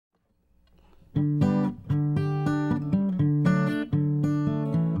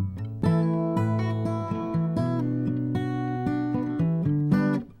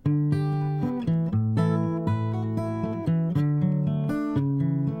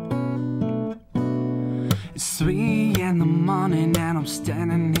It's 3 in the morning and I'm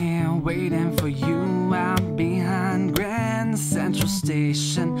standing here waiting for you out behind Grand Central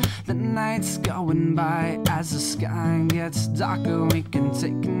Station. The night's going by as the sky gets darker. We can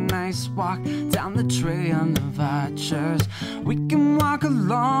take a nice walk down the trail of archers. We can walk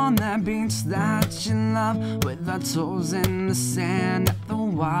along that beach that you love, with our toes in the sand at the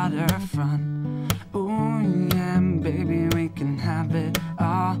waterfront. Ooh yeah, baby, we can have it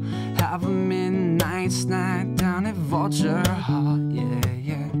all. Have a midnight snack down at Vulture Hall, yeah,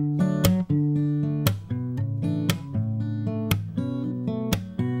 yeah.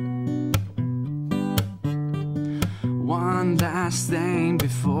 One last thing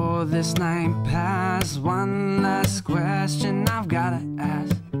before this night passes. One last question I've gotta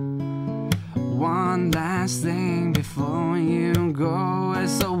ask. One last thing before you go.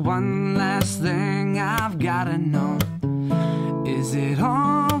 So one last thing I've gotta know. Is it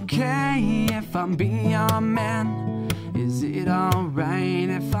okay if I be your man? Is it alright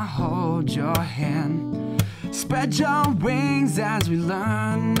if I hold your hand? Spread your wings as we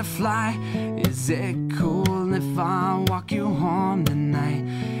learn to fly. Is it cool if I walk you home tonight?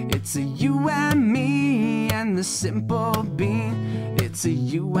 It's a you and me and the simple beat. It's a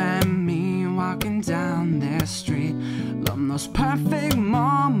you and me walking down their street. Love those perfect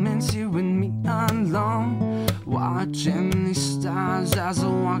moments, you and me alone, watching these stars as I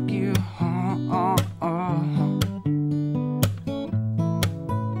walk you home.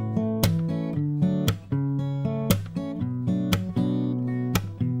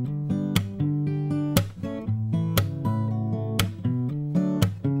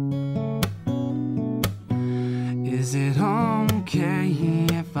 Is it okay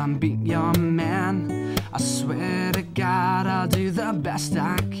if I be your man? I swear to God I'll do the best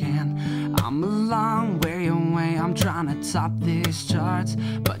I can. I'm a long way away, I'm trying to top these charts,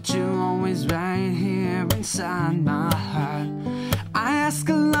 but you're always right here inside my heart. I ask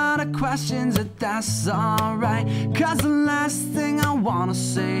a lot of questions, but that's alright, cause the last thing I wanna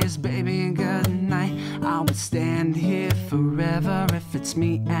say is baby good night. I would stand here forever if it's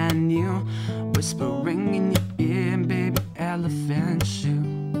me and you, whispering in your ear, baby, elephant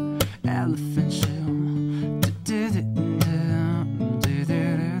shoe, elephant shoe.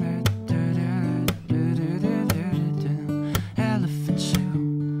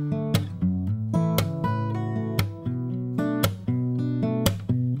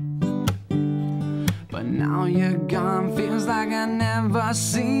 Now you're gone, feels like I never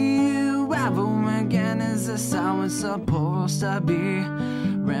see you ever again. Is this how it's supposed to be?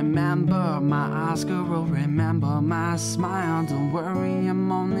 Remember my Oscar, oh remember my smile. Don't worry,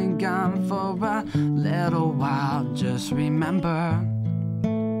 I'm only gone for a little while. Just remember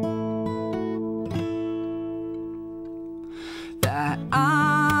that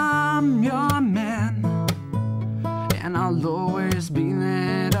I'm your man, and I'll always be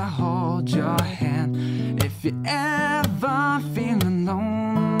there to hold your hand. If you're ever feeling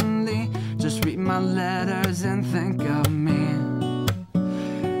lonely, just read my letters and think of me.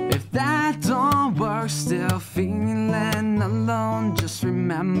 If that don't work, still feeling alone, just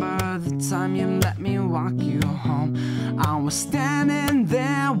remember the time you let me walk you home. I was standing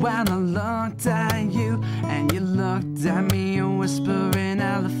there when I looked at you, and you looked at me whispering